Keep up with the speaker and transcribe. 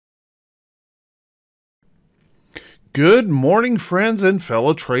Good morning, friends and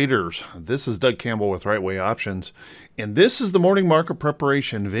fellow traders. This is Doug Campbell with Right Way Options, and this is the morning market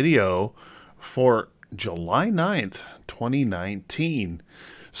preparation video for July 9th, 2019.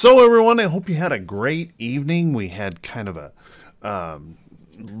 So, everyone, I hope you had a great evening. We had kind of a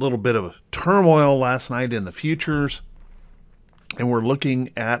little bit of turmoil last night in the futures, and we're looking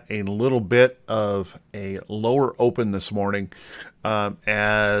at a little bit of a lower open this morning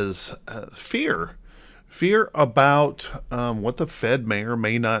as fear about what the Fed may or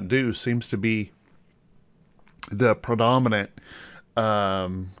may not do seems to be the predominant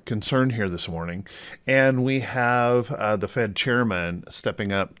concern here this morning. And we have the Fed chairman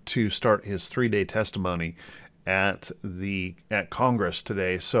stepping up to start his 3-day testimony at Congress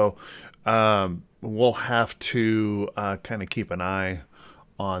today. So we'll have to kind of keep an eye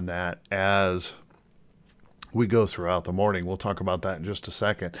on that as we go throughout the morning. We'll talk about that in just a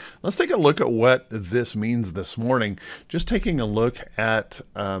second. Let's take a look at what this means this morning. Just taking a look at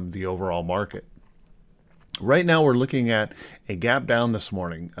the overall market. Right now we're looking at a gap down this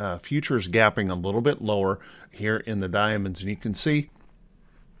morning. Futures gapping a little bit lower here in the diamonds, and you can see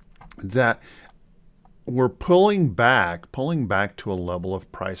that we're pulling back to a level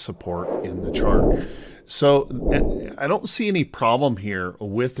of price support in the chart. So I don't see any problem here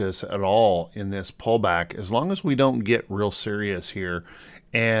with this at all in this pullback, as long as we don't get real serious here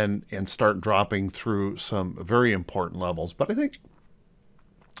and start dropping through some very important levels. But I think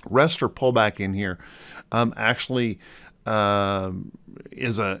rest or pullback in here actually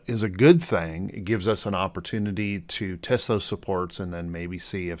is a good thing. It gives us an opportunity to test those supports and then maybe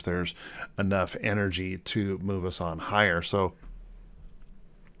see if there's enough energy to move us on higher. So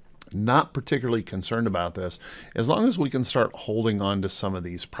not particularly concerned about this, as long as we can start holding on to some of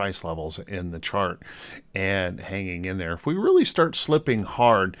these price levels in the chart and hanging in there. If we really start slipping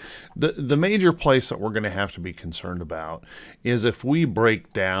hard, the major place that we're going to have to be concerned about is if we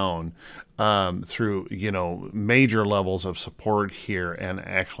break down through major levels of support here and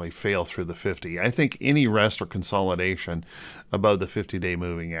actually fail through the 50. I think any rest or consolidation above the 50-day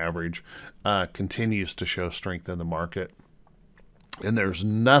moving average continues to show strength in the market. And there's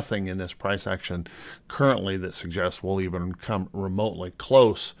nothing in this price action currently that suggests we'll even come remotely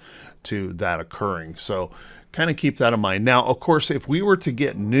close to that occurring. So kind of keep that in mind. Now, of course, if we were to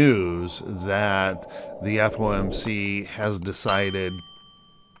get news that the FOMC has decided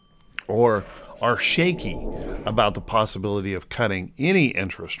or are shaky about the possibility of cutting any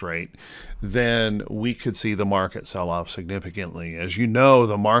interest rate, then we could see the market sell off significantly. As you know,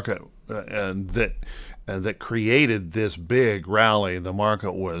 the market that created this big rally, the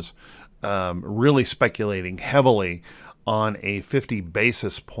market was really speculating heavily on a 50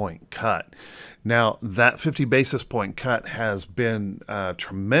 basis point cut. Now, that 50 basis point cut has been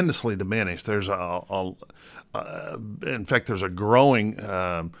tremendously diminished. There's in fact, there's a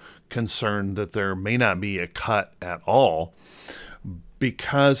growing concern that there may not be a cut at all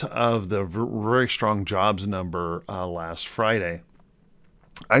because of the very strong jobs number last Friday.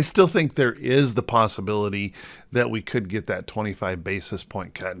 I still think there is the possibility that we could get that 25 basis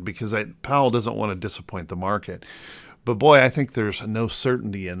point cut because Powell doesn't want to disappoint the market. But boy, I think there's no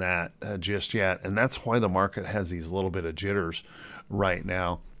certainty in that just yet. And that's why the market has these little bit of jitters right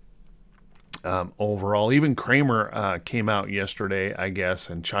now. Overall, even Kramer came out yesterday, I guess,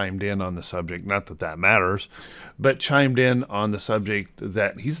 and chimed in on the subject. Not that that matters, but chimed in on the subject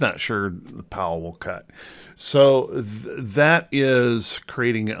that he's not sure Powell will cut. So that is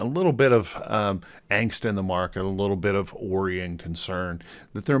creating a little bit of angst in the market, a little bit of worry and concern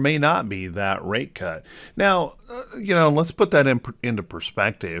that there may not be that rate cut. Now, let's put that into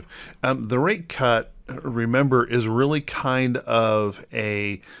perspective. The rate cut, remember, is really kind of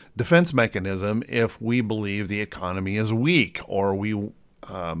a defense mechanism if we believe the economy is weak or we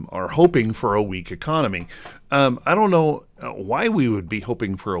are hoping for a weak economy. I don't know why we would be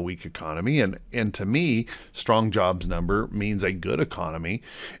hoping for a weak economy, and to me, strong jobs number means a good economy,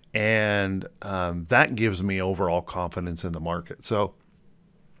 and that gives me overall confidence in the market. So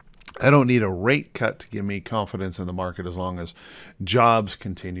I don't need a rate cut to give me confidence in the market as long as jobs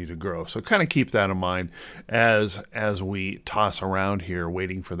continue to grow. So kind of keep that in mind as we toss around here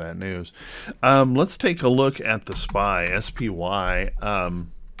waiting for that news. Let's take a look at the SPY.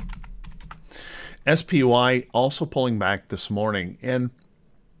 SPY also pulling back this morning and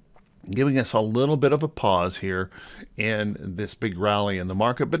giving us a little bit of a pause here in this big rally in the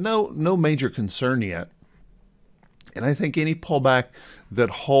market, but no major concern yet. And I think any pullback that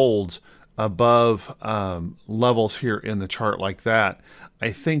holds above levels here in the chart like that,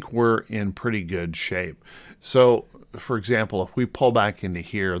 I think we're in pretty good shape. So for example, if we pull back into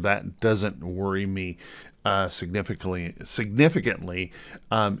here, that doesn't worry me significantly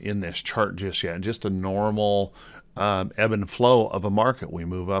in this chart just yet. Just a normal ebb and flow of a market. We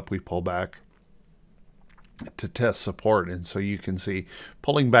move up, we pull back to test support, and so you can see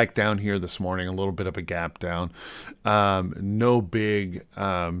pulling back down here this morning, a little bit of a gap down. No big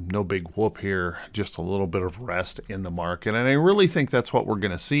whoop here, just a little bit of rest in the market, and I really think that's what we're going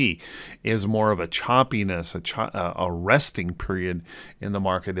to see, is more of a choppiness, a resting period in the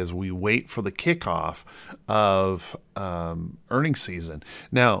market as we wait for the kickoff of earnings season.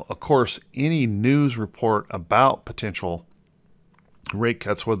 Now, of course, any news report about potential rate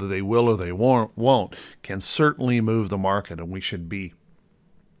cuts, whether they will or they won't, can certainly move the market, and we should be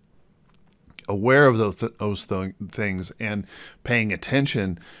aware of those things and paying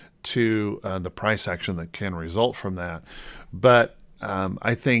attention to the price action that can result from that. But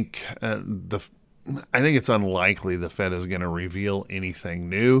I think it's unlikely the Fed is going to reveal anything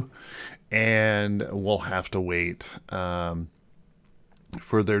new, and we'll have to wait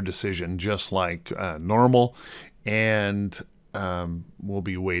for their decision, just like normal. And we'll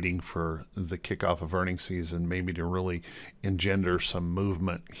be waiting for the kickoff of earnings season, maybe to really engender some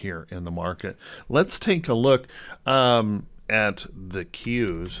movement here in the market. Let's take a look at the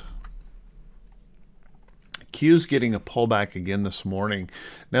Qs. Qs getting a pullback again this morning.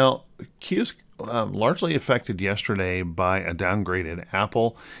 Now, Qs largely affected yesterday by a downgraded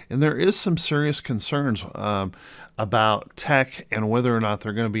Apple, and there is some serious concerns about tech and whether or not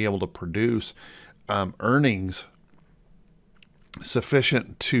they're going to be able to produce earnings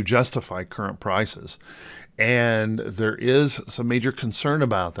sufficient to justify current prices. And there is some major concern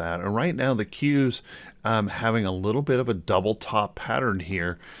about that. And right now the Qs having a little bit of a double top pattern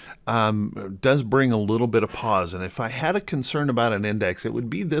here does bring a little bit of pause. And if I had a concern about an index, it would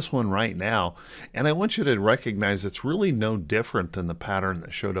be this one right now. And I want you to recognize it's really no different than the pattern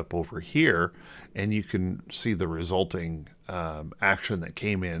that showed up over here. And you can see the resulting action that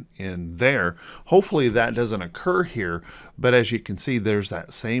came in there. Hopefully that doesn't occur here, but as you can see, there's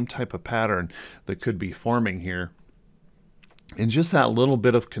that same type of pattern that could be forming here, and just that little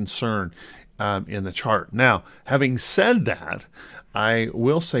bit of concern in the chart. Now, having said that, I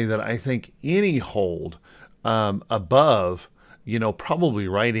will say that I think any hold above, probably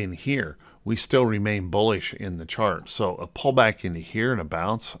right in here, we still remain bullish in the chart. So a pullback into here and a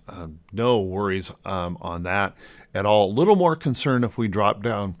bounce, no worries on that at all. A little more concern if we drop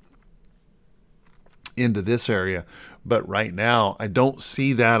down into this area, but right now I don't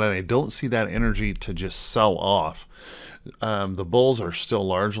see that, and I don't see that energy to just sell off. The bulls are still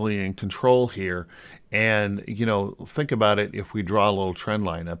largely in control here, and think about it. If we draw a little trend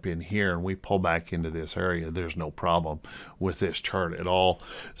line up in here and we pull back into this area, there's no problem with this chart at all.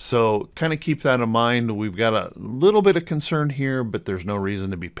 So kind of keep that in mind. We've got a little bit of concern here, but there's no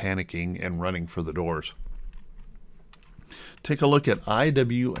reason to be panicking and running for the doors. Take a look at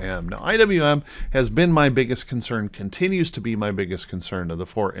IWM. Now, IWM has been my biggest concern, continues to be my biggest concern of the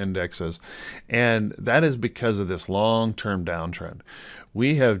four indexes, and that is because of this long-term downtrend.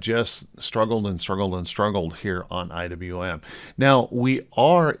 We have just struggled and struggled and struggled here on IWM. Now, we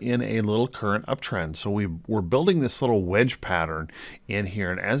are in a little current uptrend, so we're building this little wedge pattern in here,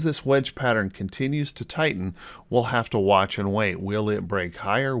 and as this wedge pattern continues to tighten, we'll have to watch and wait. Will it break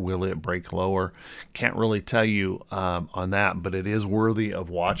higher? Will it break lower? Can't really tell you on that, but it is worthy of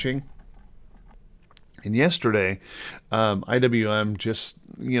watching. And yesterday, IWM just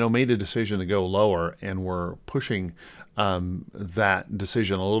made a decision to go lower, and we're pushing that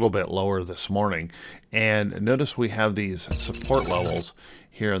decision a little bit lower this morning. And notice we have these support levels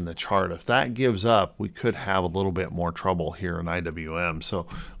here in the chart. If that gives up, we could have a little bit more trouble here in IWM. So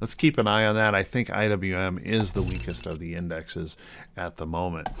let's keep an eye on that. I think IWM is the weakest of the indexes at the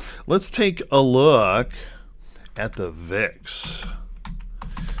moment. Let's take a look at the VIX.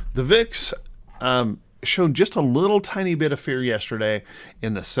 The VIX showed just a little tiny bit of fear yesterday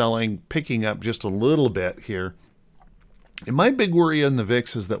in the selling, picking up just a little bit here. And my big worry in the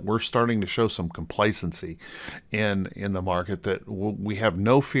VIX is that we're starting to show some complacency in the market, that we have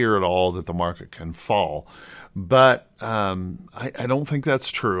no fear at all that the market can fall. But I don't think that's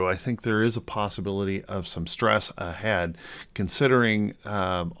true. I think there is a possibility of some stress ahead, considering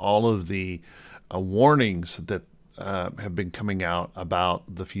all of the warnings that have been coming out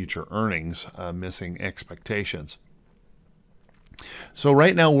about the future earnings missing expectations. So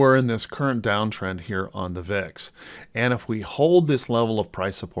right now we're in this current downtrend here on the VIX. And if we hold this level of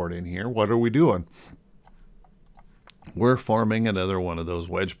price support in here, what are we doing? we're forming another one of those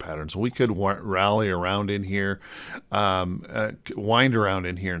wedge patterns. We could rally around in here, wind around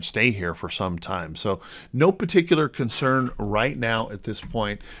in here and stay here for some time. So no particular concern right now at this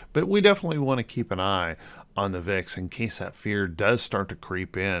point, but we definitely want to keep an eye on the VIX in case that fear does start to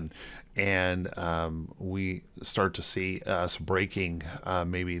creep in and we start to see us breaking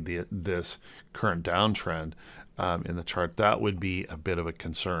maybe this current downtrend in the chart. That would be a bit of a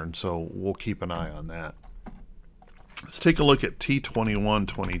concern. So we'll keep an eye on that. Let's take a look at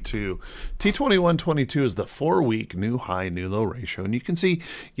T2122. T2122 is the 4-week new high, new low ratio. And you can see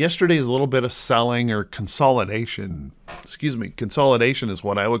yesterday's a little bit of selling or consolidation. Excuse me, consolidation is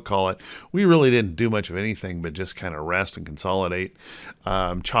what I would call it. We really didn't do much of anything but just kind of rest and consolidate,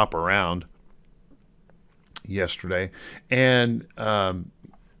 chop around yesterday. And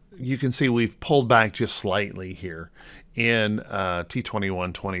you can see we've pulled back just slightly here in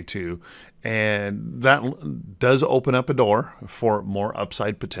T2122. And that does open up a door for more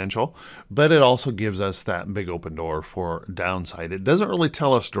upside potential, but it also gives us that big open door for downside. It doesn't really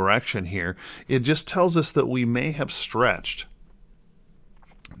tell us direction here. It just tells us that we may have stretched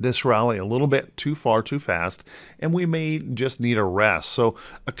this rally a little bit too far, too fast, and we may just need a rest. So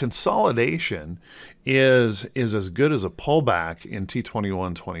a consolidation is as good as a pullback in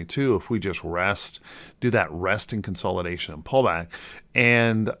T2122 if we just rest, do that resting consolidation and pullback,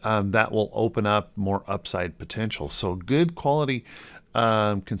 and that will open up more upside potential. So good quality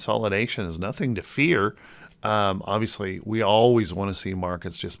consolidation is nothing to fear. Obviously, we always want to see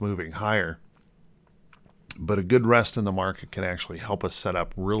markets just moving higher. But a good rest in the market can actually help us set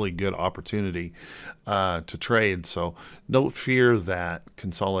up really good opportunity to trade. So don't fear that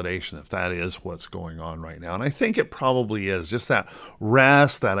consolidation if that is what's going on right now. And I think it probably is. Just that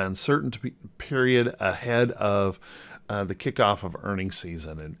rest, that uncertainty period ahead of the kickoff of earnings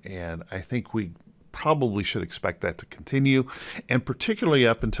season. And I think we probably should expect that to continue, and particularly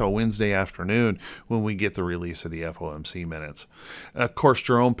up until Wednesday afternoon when we get the release of the FOMC minutes. Of course,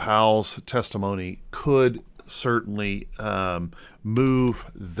 Jerome Powell's testimony could certainly move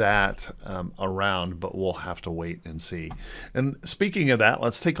that around, but we'll have to wait and see. And speaking of that,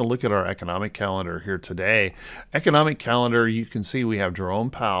 let's take a look at our economic calendar here today. Economic calendar, you can see we have Jerome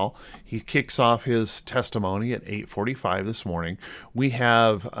Powell. He kicks off his testimony at 8:45 this morning. We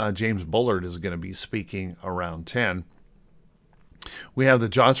have James Bullard is going to be speaking around 10. We have the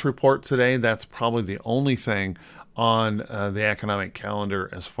jobs report today. That's probably the only thing on the economic calendar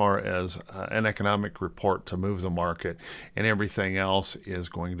as far as an economic report to move the market, and everything else is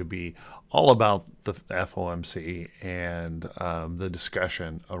going to be all about the FOMC and the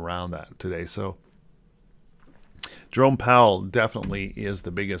discussion around that today. So Jerome Powell definitely is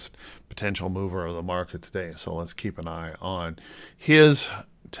the biggest potential mover of the market today. So let's keep an eye on his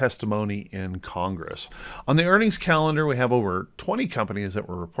testimony in Congress. On the earnings calendar, we have over 20 companies that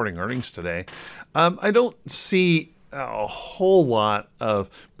were reporting earnings today. I don't see a whole lot of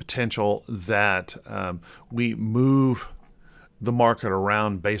potential that we move the market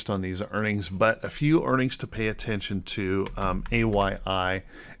around based on these earnings, but a few earnings to pay attention to.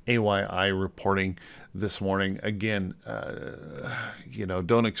 AYI reporting this morning. Again,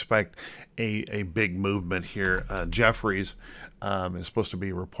 don't expect a big movement here. Jeffries is supposed to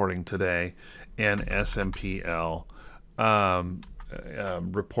be reporting today, and SMPL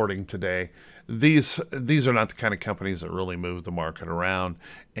reporting today. These are not the kind of companies that really move the market around,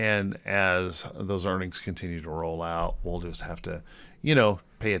 and as those earnings continue to roll out, we'll just have to,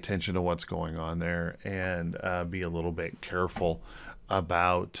 pay attention to what's going on there and be a little bit careful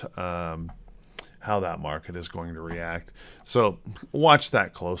about how that market is going to react. So watch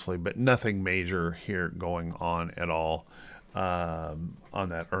that closely, but nothing major here going on at all on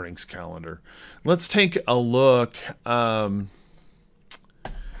that earnings calendar. Let's take a look at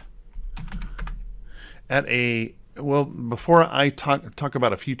before I talk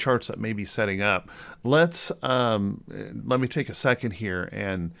about a few charts that may be setting up, let me take a second here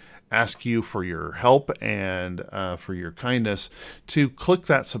and ask you for your help and for your kindness to click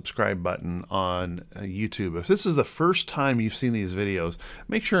that subscribe button on YouTube. If this is the first time you've seen these videos,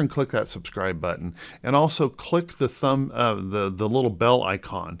 make sure and click that subscribe button, and also click the the little bell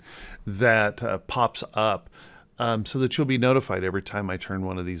icon that pops up so that you'll be notified every time I turn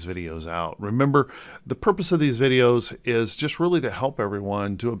one of these videos out. Remember, the purpose of these videos is just really to help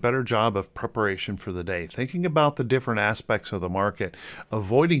everyone do a better job of preparation for the day, thinking about the different aspects of the market,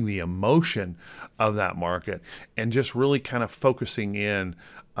 avoiding the emotion of that market, and just really kind of focusing in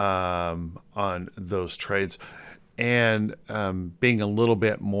on those trades. and being a little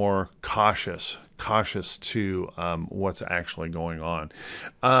bit more cautious to what's actually going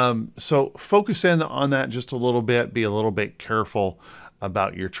on. So focus in on that just a little bit. Be a little bit careful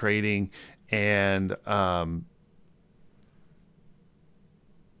about your trading, and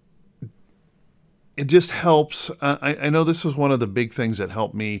it just helps. I know this is one of the big things that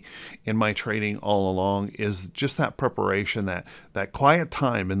helped me in my trading all along, is just that preparation, that quiet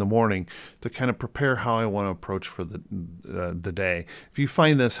time in the morning to kind of prepare how I want to approach for the day. If you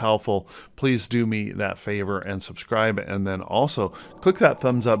find this helpful, please do me that favor and subscribe, and then also click that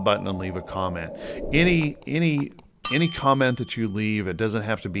thumbs up button and leave a comment. Any comment that you leave, it doesn't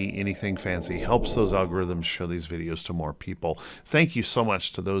have to be anything fancy, helps those algorithms show these videos to more people. Thank you so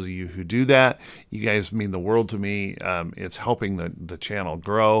much to those of you who do that. You guys mean the world to me. It's helping the channel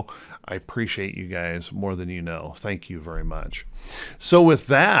grow. I appreciate you guys more than you know. Thank you very much. So with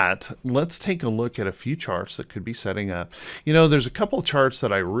that, let's take a look at a few charts that could be setting up. You know, there's a couple charts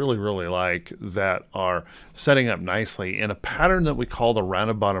that I really like that are setting up nicely in a pattern that we call the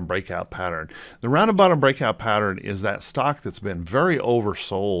rounded bottom breakout pattern. The rounded bottom breakout pattern is that stock that's been very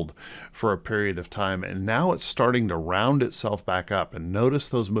oversold for a period of time, and now it's starting to round itself back up. And notice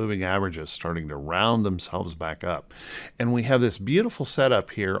those moving averages starting to round themselves back up. And we have this beautiful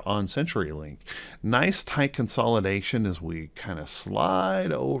setup here on CenturyLink. Nice tight consolidation as we kind of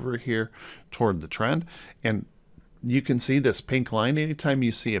slide over here toward the trend. And you can see this pink line. Anytime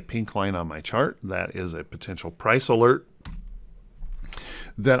you see a pink line on my chart, that is a potential price alert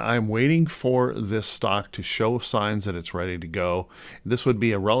that I'm waiting for this stock to show signs that it's ready to go. This would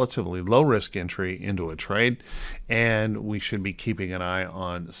be a relatively low risk entry into a trade, and we should be keeping an eye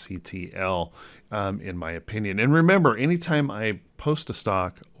on CTL, in my opinion. And remember, anytime I post a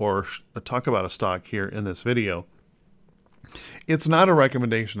stock or talk about a stock here in this video, it's not a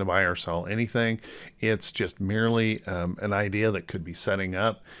recommendation to buy or sell anything. It's just merely an idea that could be setting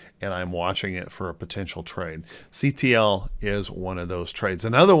up, and I'm watching it for a potential trade. CTL is one of those trades.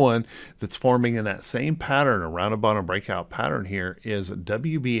 Another one that's forming in that same pattern, a rounded bottom breakout pattern here, is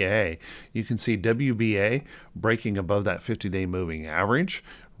WBA. You can see WBA breaking above that 50-day moving average,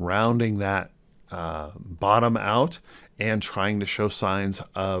 rounding that bottom out and trying to show signs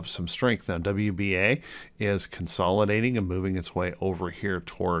of some strength. Now WBA is consolidating and moving its way over here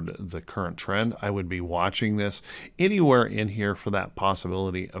toward the current trend. I would be watching this anywhere in here for that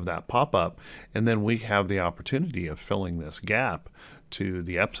possibility of that pop-up, and then we have the opportunity of filling this gap to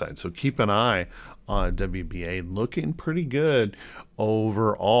the upside. So keep an eye on WBA, looking pretty good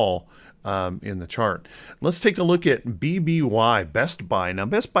overall in the chart. Let's take a look at BBY, Best Buy. Now,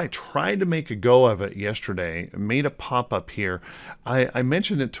 Best Buy tried to make a go of it yesterday, made a pop-up here. I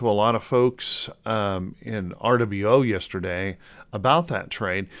mentioned it to a lot of folks in RWO yesterday about that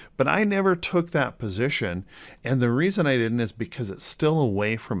trade, but I never took that position, and the reason I didn't is because it's still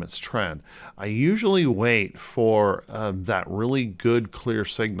away from its trend. I usually wait for that really good, clear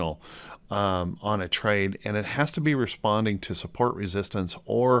signal on a trade, and it has to be responding to support, resistance,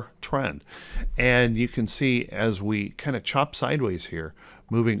 or trend. And you can see as we kind of chop sideways here,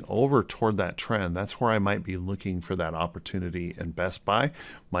 moving over toward that trend, that's where I might be looking for that opportunity, and Best Buy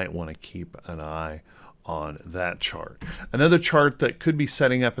might want to keep an eye on that chart. Another chart that could be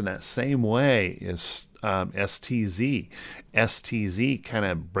setting up in that same way is STZ. STZ kind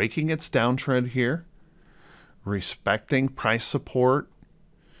of breaking its downtrend here, respecting price support,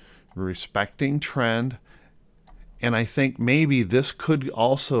 respecting trend, and I think maybe this could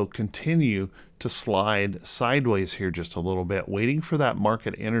also continue to slide sideways here just a little bit, waiting for that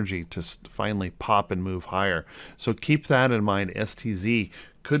market energy to finally pop and move higher. So keep that in mind. STZ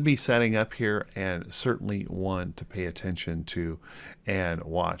could be setting up here, and certainly one to pay attention to and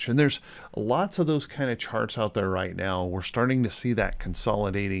watch. And there's lots of those kind of charts out there right now. We're starting to see that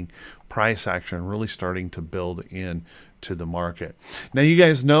consolidating price action really starting to build in to the market. Now, you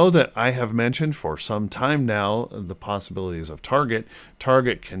guys know that I have mentioned for some time now the possibilities of Target.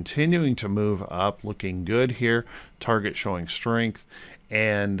 Target continuing to move up, looking good here. Target showing strength.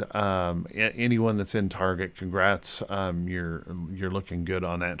 And anyone that's in Target, congrats, you're looking good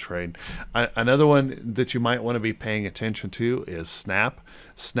on that trade. Another one that you might want to be paying attention to is Snap.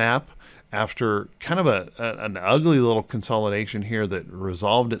 Snap, after kind of an ugly little consolidation here that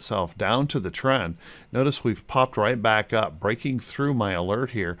resolved itself down to the trend, notice we've popped right back up, breaking through my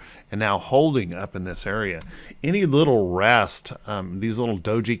alert here, and now holding up in this area. Any little rest, these little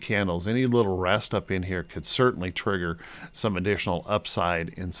doji candles, any little rest up in here could certainly trigger some additional upside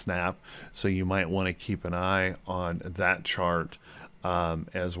in Snap, so you might want to keep an eye on that chart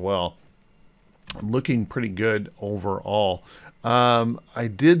as well. looking pretty good overall. I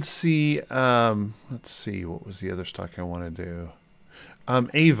did see, let's see, what was the other stock I want to do?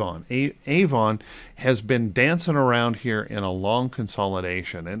 Avon. Avon has been dancing around here in a long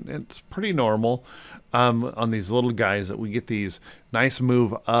consolidation, and it's pretty normal on these little guys that we get these nice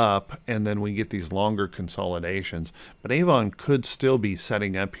move up and then we get these longer consolidations. But Avon could still be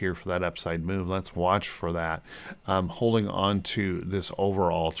setting up here for that upside move. Let's watch for that. Holding on to this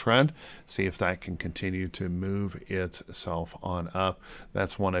overall trend, see if that can continue to move itself on up.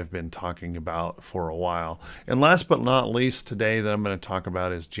 That's one I've been talking about for a while. And last but not least today that I'm going to talk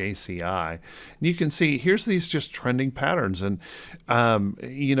about is JCI. And you can see here's these just trending patterns, and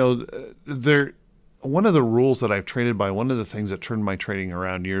you know, they're one of the rules that I've traded by, one of the things that turned my trading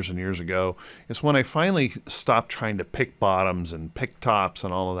around years and years ago, is when I finally stopped trying to pick bottoms and pick tops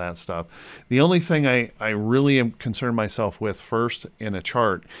and all of that stuff. The only thing I really am concerned myself with first in a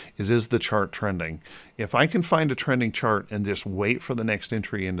chart is the chart trending? If I can find a trending chart and just wait for the next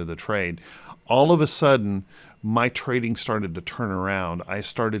entry into the trade, all of a sudden my trading started to turn around. I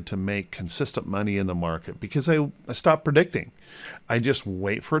started to make consistent money in the market because I stopped predicting. I just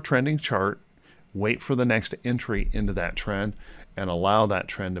wait for a trending chart, wait for the next entry into that trend, and allow that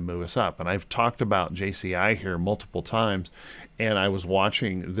trend to move us up. And I've talked about JCI here multiple times, and I was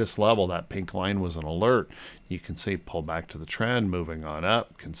watching this level. That pink line was an alert. You can see pull back to the trend, moving on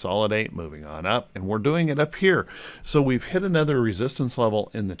up, consolidate, moving on up, and we're doing it up here. So we've hit another resistance level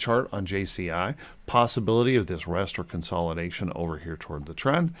in the chart on JCI, possibility of this rest or consolidation over here toward the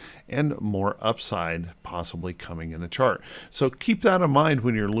trend, and more upside possibly coming in the chart. So keep that in mind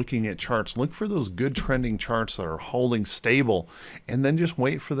when you're looking at charts. Look for those good trending charts that are holding stable, and then just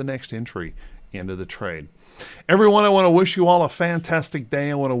wait for the next entry into the trade. Everyone, I want to wish you all a fantastic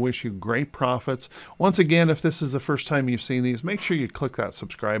day. I want to wish you great profits. Once again, if this is the first time you've seen these, make sure you click that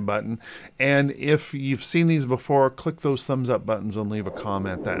subscribe button. And if you've seen these before, click those thumbs up buttons and leave a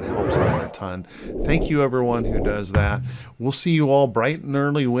comment. That helps out a ton. Thank you, everyone who does that. We'll see you all bright and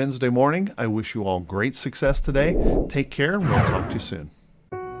early Wednesday morning. I wish you all great success today. Take care, and we'll talk to you soon.